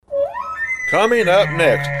Coming up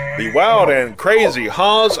next, the wild and crazy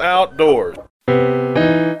Haws Outdoors.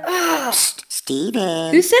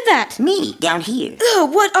 Steven. Who said that? Me, down here.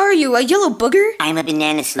 Ugh, what are you, a yellow booger? I'm a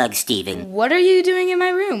banana slug, Steven. What are you doing in my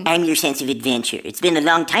room? I'm your sense of adventure. It's been a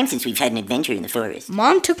long time since we've had an adventure in the forest.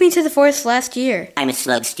 Mom took me to the forest last year. I'm a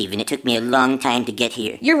slug, Steven. It took me a long time to get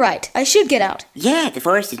here. You're right. I should get out. Yeah, the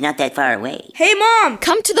forest is not that far away. Hey, Mom!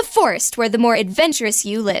 Come to the forest where the more adventurous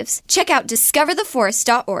you lives. Check out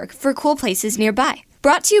discovertheforest.org for cool places nearby.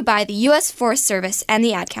 Brought to you by the U.S. Forest Service and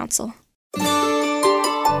the Ad Council.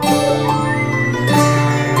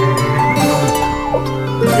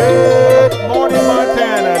 Good morning,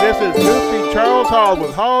 Montana. This is Goofy Charles Hall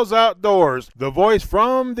with Haws Outdoors, the voice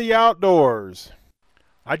from the outdoors.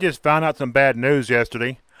 I just found out some bad news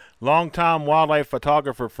yesterday. Longtime wildlife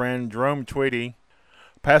photographer friend Jerome Tweedy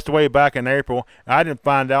passed away back in April, and I didn't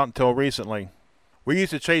find out until recently. We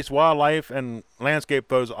used to chase wildlife and landscape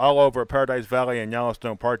photos all over Paradise Valley and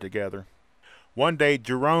Yellowstone Park together. One day,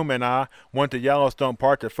 Jerome and I went to Yellowstone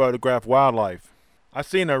Park to photograph wildlife. I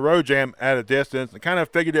seen a road jam at a distance and kind of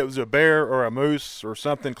figured it was a bear or a moose or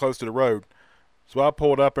something close to the road. So I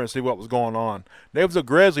pulled up and see what was going on. There was a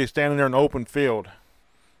grizzly standing there in an open field.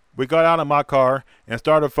 We got out of my car and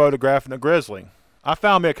started photographing the grizzly. I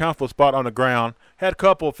found me a comfortable spot on the ground. Had a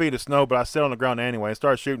couple of feet of snow, but I sat on the ground anyway and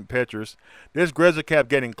started shooting pictures. This grizzly kept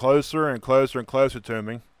getting closer and closer and closer to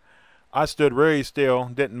me. I stood really still,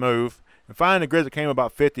 didn't move, and finally the grizzly came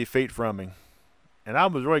about 50 feet from me. And I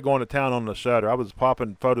was really going to town on the shutter. I was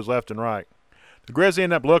popping photos left and right. The grizzly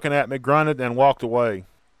ended up looking at me, grunted, and walked away.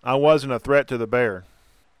 I wasn't a threat to the bear.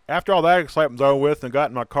 After all that excitement was over with and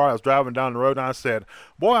got in my car, I was driving down the road and I said,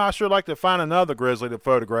 "Boy, I sure like to find another grizzly to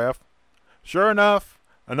photograph." Sure enough,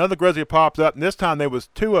 another grizzly popped up, and this time there was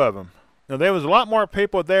two of them. Now, there was a lot more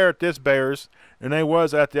people there at this bear's than there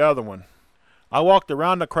was at the other one. I walked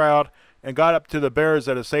around the crowd and got up to the bears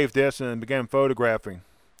at a safe distance and began photographing.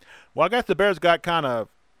 Well, I guess the bears got kind of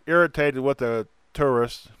irritated with the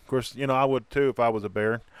tourists. Of course, I would too if I was a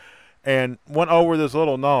bear. And went over this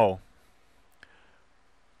little knoll.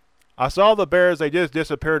 I saw the bears, they just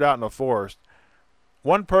disappeared out in the forest.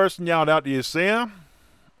 One person yelled out, "Do you see him?"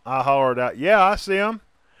 I hollered out, "Yeah, I see him."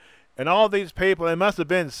 And all these people, there must have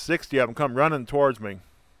been 60 of them, come running towards me.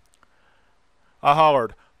 I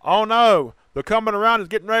hollered, "Oh no, they're coming around, it's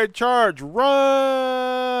getting ready to charge,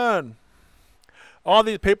 run!" All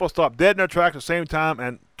these people stopped dead in their tracks at the same time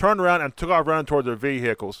and turned around and took off running towards their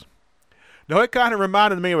vehicles. Now, it kind of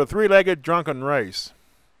reminded me of a three-legged drunken race.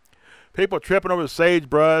 People tripping over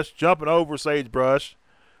sagebrush, jumping over sagebrush,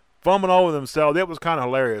 fumbling over themselves. It was kind of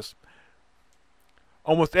hilarious.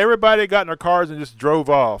 Almost everybody got in their cars and just drove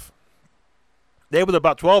off. There was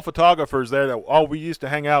about 12 photographers there that all we used to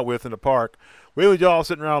hang out with in the park. We was all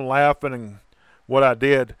sitting around laughing and what I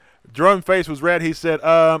did. Jerome's face was red. He said,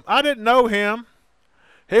 "I didn't know him.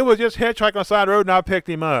 He was just hitchhiking on the side of the road and I picked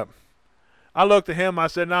him up." I looked at him. I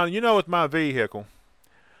said, "Now, it's my vehicle."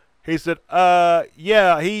 He said,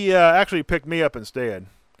 yeah, he actually picked me up instead.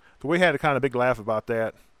 So we had a kind of big laugh about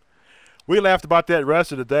that. We laughed about that the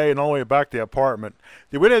rest of the day and all the way back to the apartment.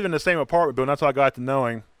 See, we lived in the same apartment building. That's how I got to know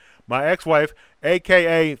him. My ex-wife,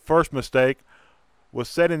 a.k.a. First Mistake, was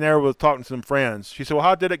sitting there with talking to some friends. She said, "Well,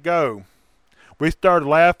 how did it go?" We started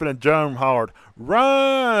laughing and Jerome hollered,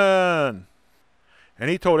 "Run!" And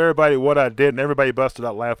he told everybody what I did, and everybody busted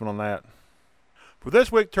out laughing on that. For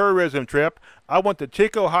this week's tourism trip, I went to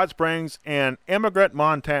Chico Hot Springs in Emigrant,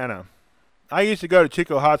 Montana. I used to go to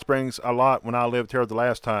Chico Hot Springs a lot when I lived here the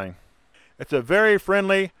last time. It's a very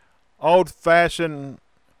friendly, old-fashioned,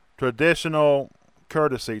 traditional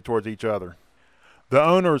courtesy towards each other. The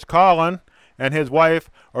owners, Colin, and his wife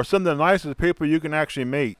are some of the nicest people you can actually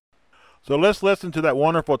meet. So let's listen to that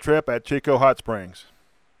wonderful trip at Chico Hot Springs.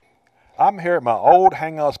 I'm here at my old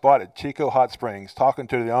hangout spot at Chico Hot Springs talking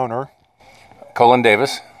to the owner, Colin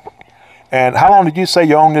Davis. And how long did you say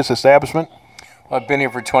you owned this establishment? Well, I've been here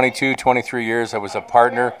for 22, 23 years. I was a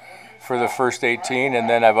partner for the first 18, and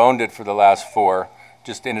then I've owned it for the last 4.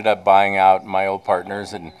 Just ended up buying out my old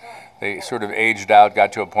partners, and they sort of aged out,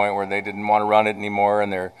 got to a point where they didn't want to run it anymore,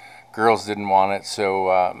 and their girls didn't want it.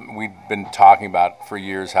 So we've been talking about for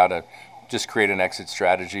years how to just create an exit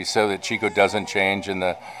strategy so that Chico doesn't change and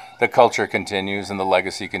the culture continues and the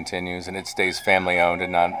legacy continues and it stays family-owned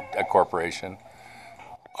and not a corporation.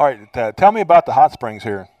 All right, tell me about the hot springs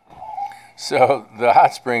here. So the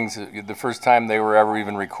hot springs, the first time they were ever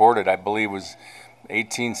even recorded, I believe, was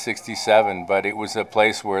 1867, but it was a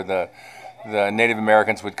place where the Native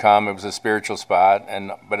Americans would come. It was a spiritual spot,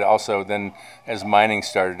 but also then as mining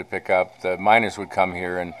started to pick up, the miners would come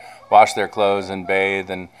here and wash their clothes and bathe,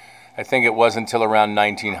 and I think it wasn't until around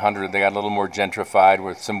 1900 they got a little more gentrified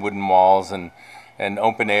with some wooden walls and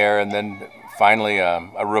open air, and then finally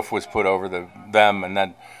a roof was put over them, and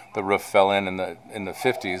then the roof fell in the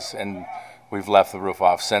 50s, and we've left the roof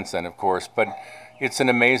off since then, of course. But it's an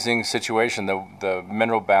amazing situation. The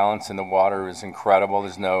mineral balance in the water is incredible.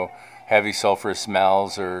 There's no heavy sulfur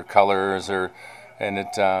smells or colors, and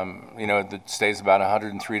it it stays about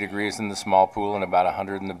 103 degrees in the small pool and about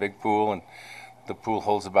 100 in the big pool, and the pool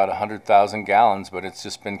holds about 100,000 gallons. But it's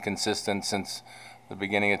just been consistent since the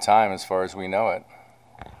beginning of time, as far as we know it.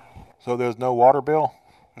 So there's no water bill?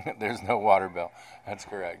 There's no water bill. That's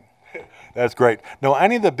correct. That's great. Now,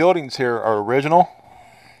 any of the buildings here are original?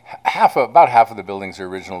 About half of the buildings are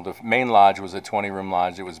original. The main lodge was a 20-room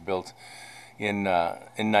lodge. It was built in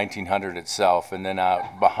 1900 itself, and then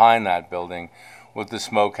out behind that building was the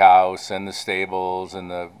smokehouse and the stables and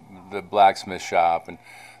the blacksmith shop, and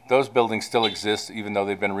those buildings still exist, even though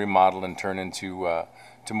they've been remodeled and turned into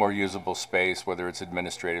to more usable space, whether it's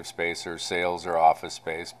administrative space or sales or office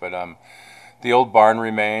space. But the old barn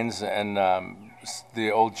remains, and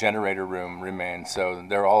the old generator room remains. So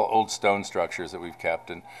they're all old stone structures that we've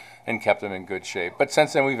kept and kept them in good shape. But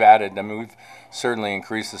since then we've added, we've certainly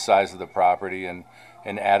increased the size of the property and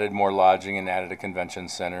added more lodging and added a convention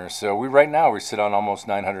center. So right now we sit on almost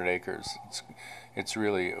 900 acres.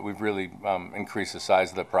 We've really increased the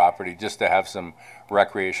size of the property just to have some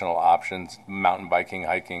recreational options, mountain biking,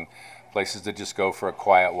 hiking, places to just go for a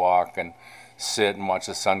quiet walk and sit and watch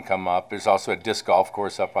the sun come up. There's also a disc golf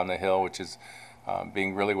course up on the hill, which is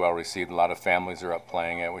being really well received. A lot of families are up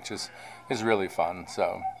playing it, which is really fun.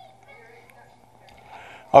 So.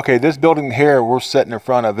 Okay, this building here we're sitting in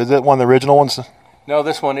front of, is it one of the original ones? No,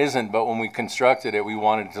 this one isn't, but when we constructed it, we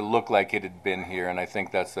wanted it to look like it had been here, and I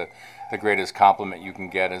think that's the greatest compliment you can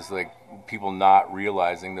get, is like people not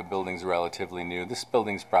realizing the building's relatively new. This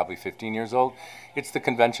building's probably 15 years old. It's the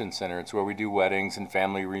convention center. It's where we do weddings and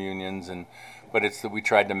family reunions, but it's that we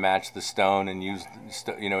tried to match the stone and use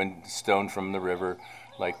stone from the river,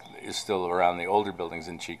 like is still around the older buildings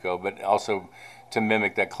in Chico, but also to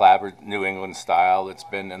mimic that clapboard New England style that's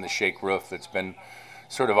been, and the shake roof that's been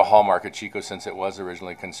sort of a hallmark of Chico since it was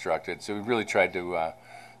originally constructed. So we really tried to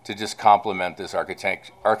just complement this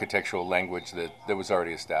architectural language that was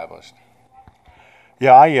already established.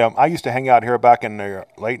 Yeah, I used to hang out here back in the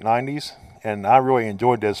late 90s, and I really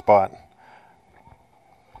enjoyed this spot.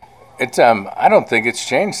 I don't think it's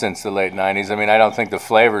changed since the late 90s. I don't think the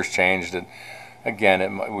flavor's changed. And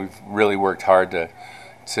again, we've really worked hard to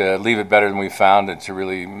leave it better than we found it, to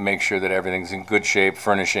really make sure that everything's in good shape,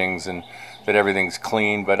 furnishings, and that everything's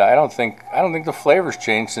clean. But I don't think the flavor's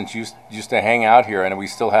changed since you used to hang out here, and we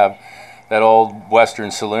still have that old Western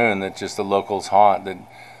saloon that just the locals haunt.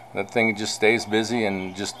 That thing just stays busy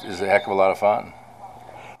and just is a heck of a lot of fun.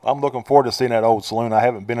 I'm looking forward to seeing that old saloon. I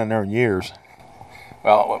haven't been in there in years.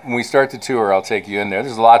 Well, when we start the tour, I'll take you in there.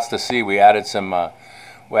 There's lots to see. We added some.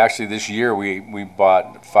 Actually, this year we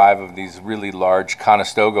bought 5 of these really large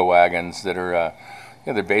Conestoga wagons that are.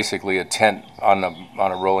 They're basically a tent on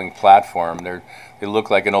a rolling platform. They look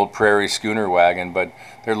like an old prairie schooner wagon, but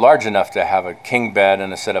they're large enough to have a king bed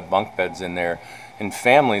and a set of bunk beds in there. And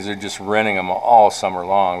families are just renting them all summer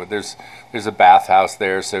long. But there's a bathhouse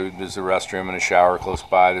there, so there's a restroom and a shower close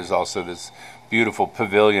by. There's also this beautiful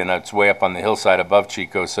pavilion that's way up on the hillside above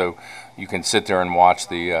Chico, so you can sit there and watch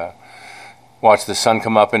the sun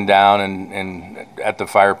come up and down and at the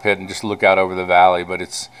fire pit and just look out over the valley.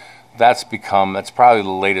 But that's probably the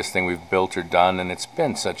latest thing we've built or done, and it's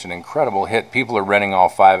been such an incredible hit. People are renting all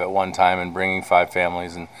 5 at one time and bringing 5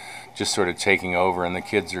 families and just sort of taking over, and the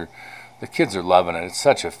kids are loving it. It's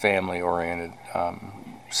such a family-oriented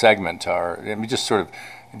segment to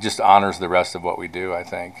it just honors the rest of what we do, I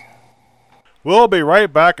think. We'll be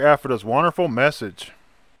right back after this wonderful message.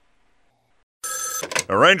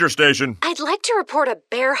 A ranger station. I'd like to report a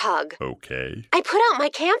bear hug. Okay. I put out my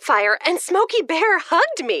campfire and Smokey Bear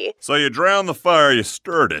hugged me. So you drowned the fire, you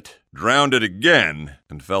stirred it, drowned it again,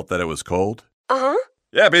 and felt that it was cold? Uh-huh.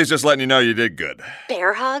 Yep, he's just letting you know you did good.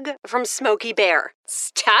 Bear hug from Smokey Bear.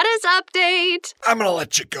 Status update. I'm gonna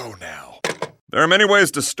let you go now. There are many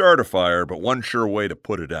ways to start a fire, but one sure way to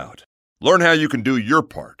put it out. Learn how you can do your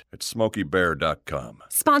part at SmokeyBear.com.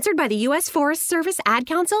 Sponsored by the U.S. Forest Service, Ad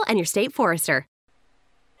Council, and your state forester.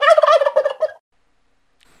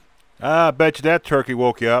 I bet you that turkey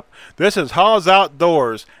woke you up. This is Hawes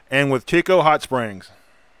Outdoors and with Chico Hot Springs.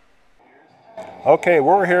 Okay,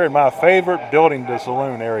 we're here in my favorite building, the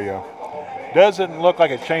saloon area. Doesn't look like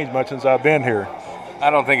it changed much since I've been here. I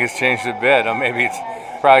don't think it's changed a bit. Maybe it's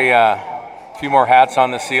probably a few more hats on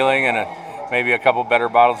the ceiling and maybe a couple better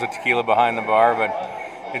bottles of tequila behind the bar, but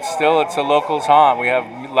it's a locals haunt. We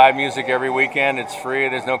have live music every weekend. It's free.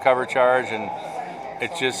 There's no cover charge, and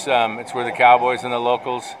it's just it's where the cowboys and the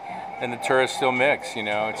locals and the tourists still mix.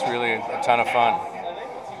 It's really a ton of fun.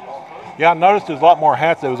 Yeah, I noticed there's a lot more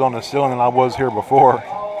hats that was on the ceiling than I was here before.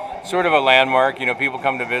 Sort of a landmark. People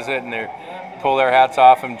come to visit and they pull their hats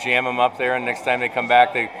off and jam them up there, and next time they come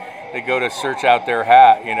back, they go to search out their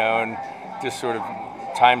hat, and just sort of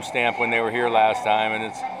timestamp when they were here last time, and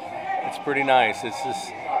it's pretty nice.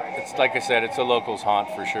 It's like I said, it's a locals haunt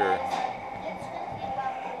for sure.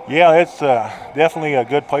 Yeah, it's definitely a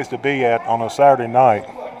good place to be at on a Saturday night.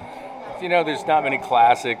 There's not many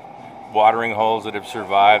classic watering holes that have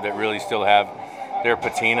survived that really still have their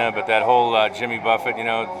patina, but that whole Jimmy Buffett,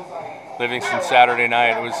 Livingston Saturday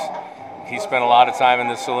night, he spent a lot of time in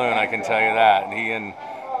the saloon, I can tell you that. He and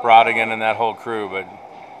Brodigan and that whole crew, but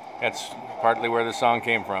that's partly where the song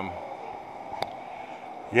came from.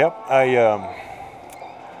 Yep, I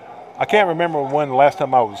can't remember when the last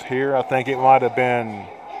time I was here. I think it might have been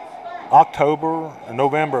October or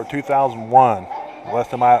November of 2001. The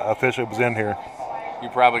last time I officially was in here. You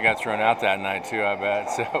probably got thrown out that night too, I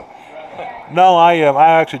bet. So. No, I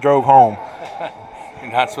actually drove home.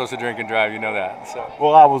 You're not supposed to drink and drive, you know that. So.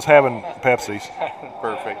 Well, I was having Pepsis.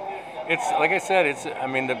 Perfect. It's like I said.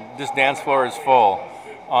 This dance floor is full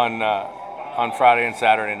on Friday and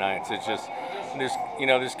Saturday nights. It's just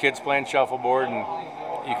there's kids playing shuffleboard, and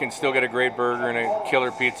you can still get a great burger and a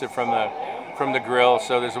killer pizza from the grill.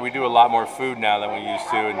 So we do a lot more food now than we used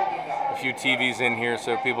to, and a few TVs in here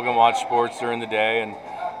so people can watch sports during the day.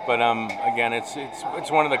 But again,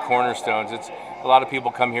 it's one of the cornerstones. It's a lot of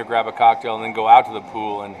people come here, grab a cocktail, and then go out to the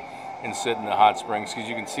pool and sit in the hot springs, because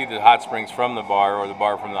you can see the hot springs from the bar or the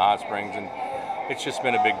bar from the hot springs, and it's just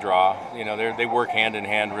been a big draw. They work hand in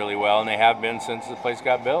hand really well, and they have been since the place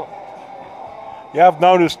got built. Yeah, I've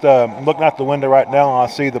noticed, looking out the window right now, I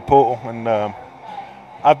see the pool, and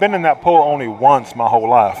I've been in that pool only once my whole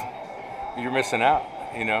life. You're missing out.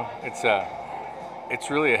 It's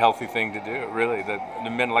really a healthy thing to do. Really,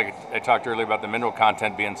 like I talked earlier about the mineral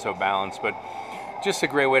content being so balanced, but just a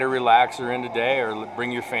great way to relax or end a day, or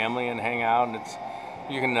bring your family and hang out. And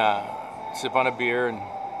you can sip on a beer and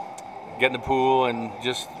get in the pool and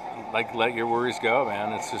just let your worries go,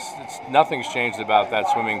 man. Nothing's changed about that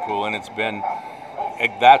swimming pool, and it's been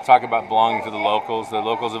that. Talk about belonging to the locals. The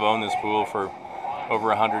locals have owned this pool for over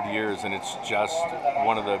 100 years, and it's just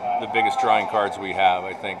one of the biggest drawing cards we have.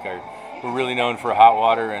 I think we're really known for hot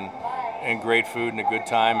water and great food and a good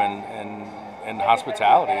time and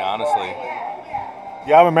hospitality, honestly.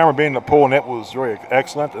 Yeah, I remember being in the pool, and it was really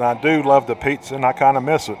excellent, and I do love the pizza, and I kind of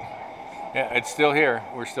miss it. Yeah, it's still here.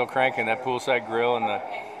 We're still cranking that poolside grill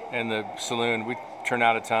and the saloon. We turn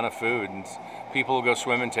out a ton of food, and people will go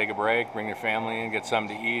swim and take a break, bring their family in, get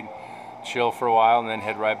something to eat, chill for a while, and then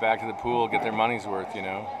head right back to the pool, get their money's worth,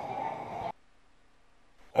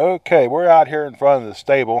 Okay, we're out here in front of the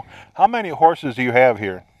stable. How many horses do you have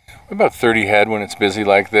here? About 30 head when it's busy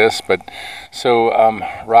like this, but so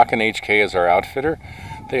Rockin' HK is our outfitter.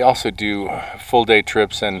 They also do full-day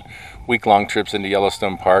trips and week-long trips into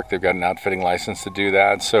Yellowstone Park. They've got an outfitting license to do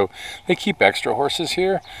that, so they keep extra horses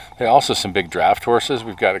here. They also some big draft horses.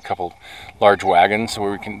 We've got a couple large wagons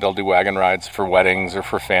where they'll do wagon rides for weddings or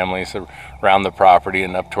for families around the property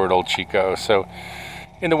and up toward Old Chico. So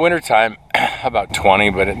in the wintertime, about 20,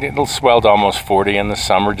 but it'll swell to almost 40 in the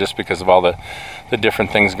summer just because of all the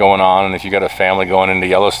different things going on. And if you got a family going into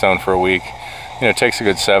Yellowstone for a week, it takes a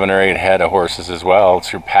good 7 or 8 head of horses as well.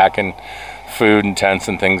 So you're packing food and tents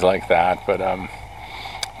and things like that.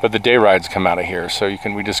 But the day rides come out of here, so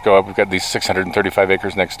we just go up. We've got these 635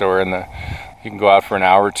 acres next door, and you can go out for an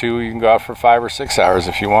hour or two. You can go out for 5 or 6 hours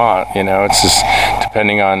if you want. It's just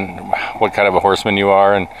depending on what kind of a horseman you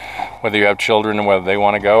are and whether you have children and whether they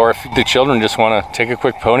want to go, or if the children just want to take a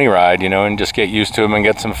quick pony ride, and just get used to them and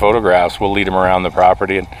get some photographs. We'll lead them around the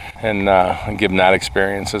property and give them that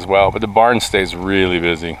experience as well. But the barn stays really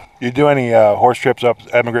busy. You do any horse trips up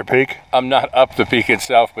Emigrant Peak? I'm not up the peak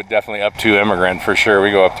itself, but definitely up to Emigrant for sure.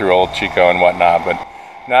 We go up through Old Chico and whatnot, but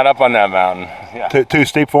not up on that mountain. Yeah. Too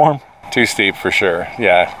steep for them? Too steep for sure.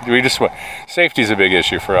 Yeah, safety's a big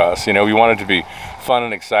issue for us. We want it to be fun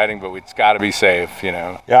and exciting, but it's got to be safe.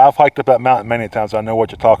 Yeah, I've hiked up that mountain many times. I know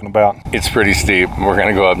what you're talking about. It's pretty steep. We're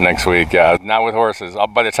gonna go up next week. Yeah, not with horses.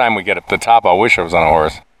 By the time we get up the top, I wish I was on a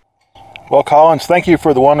horse. Well, Collins, thank you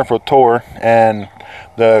for the wonderful tour and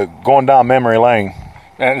the going down memory lane.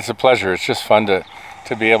 And it's a pleasure. It's just fun to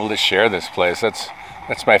be able to share this place. That's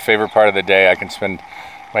my favorite part of the day. I can spend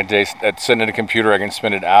my day sitting at a computer. I can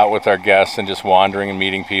spend it out with our guests and just wandering and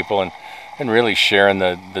meeting people and and really sharing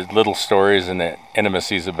the little stories and the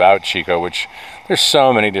intimacies about Chico, which there's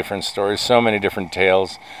so many different stories, so many different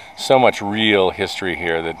tales, so much real history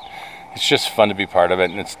here that it's just fun to be part of it,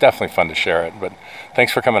 and it's definitely fun to share it. But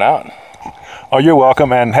thanks for coming out. Oh, you're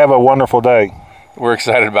welcome, and have a wonderful day. We're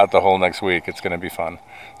excited about the whole next week. It's going to be fun.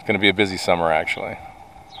 It's going to be a busy summer, actually.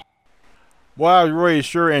 Well, I really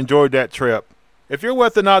sure enjoyed that trip. If you're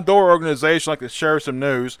with an outdoor organization like to share some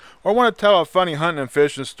news, or want to tell a funny hunting and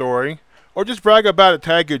fishing story, or just brag about a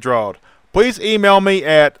tag you drawed, please email me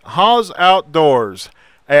at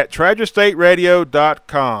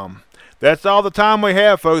hawsoutdoors@tragistateradio.com. That's all the time we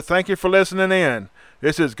have, folks. Thank you for listening in.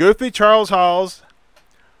 This is Goofy Charles Hawes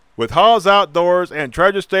with Hawes Outdoors and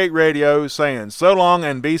Treasure State Radio saying so long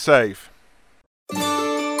and be safe.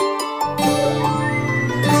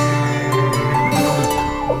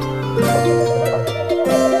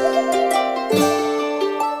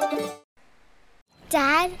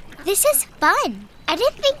 Dad, this is fun. I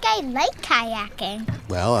didn't think I'd like kayaking.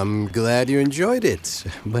 Well, I'm glad you enjoyed it,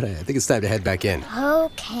 but I think it's time to head back in.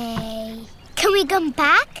 Okay. Can we come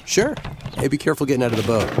back? Sure. Hey, be careful getting out of the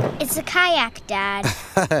boat. It's a kayak, Dad.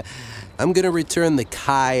 I'm gonna return the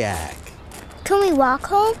kayak. Can we walk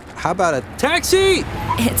home? How about a taxi?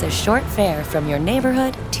 It's a short fare from your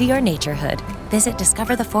neighborhood to your naturehood. Visit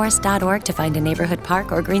discovertheforest.org to find a neighborhood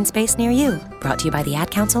park or green space near you. Brought to you by the Ad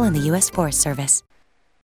Council and the U.S. Forest Service.